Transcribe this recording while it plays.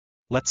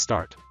Let's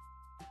start.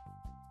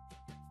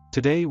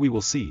 Today we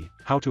will see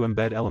how to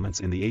embed elements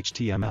in the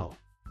HTML.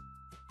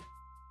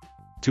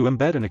 To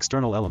embed an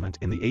external element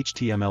in the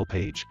HTML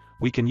page,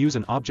 we can use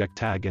an object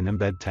tag and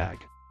embed tag.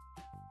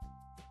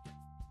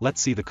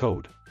 Let's see the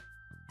code.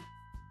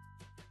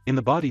 In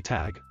the body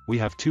tag, we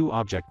have two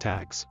object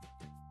tags.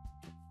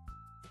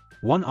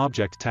 One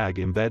object tag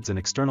embeds an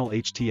external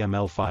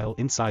HTML file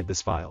inside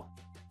this file.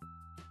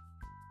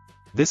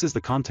 This is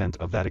the content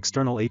of that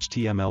external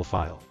HTML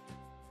file.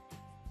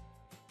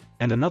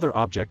 And another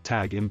object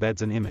tag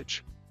embeds an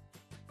image.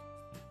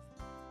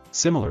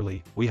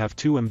 Similarly, we have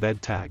two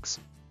embed tags.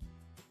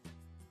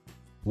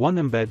 One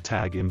embed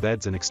tag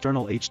embeds an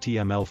external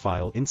HTML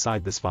file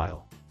inside this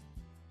file.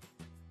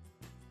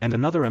 And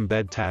another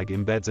embed tag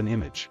embeds an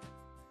image.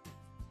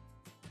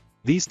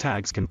 These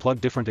tags can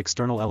plug different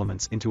external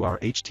elements into our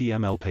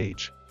HTML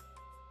page.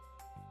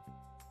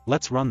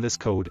 Let's run this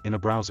code in a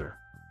browser.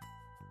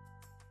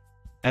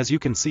 As you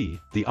can see,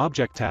 the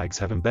object tags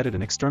have embedded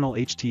an external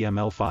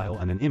HTML file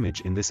and an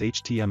image in this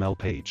HTML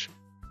page.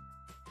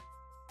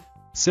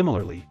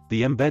 Similarly,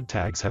 the embed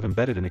tags have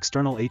embedded an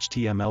external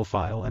HTML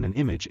file and an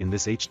image in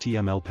this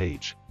HTML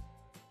page.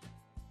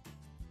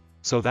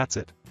 So that's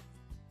it.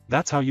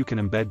 That's how you can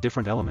embed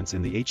different elements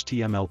in the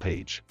HTML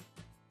page.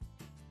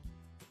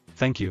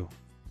 Thank you.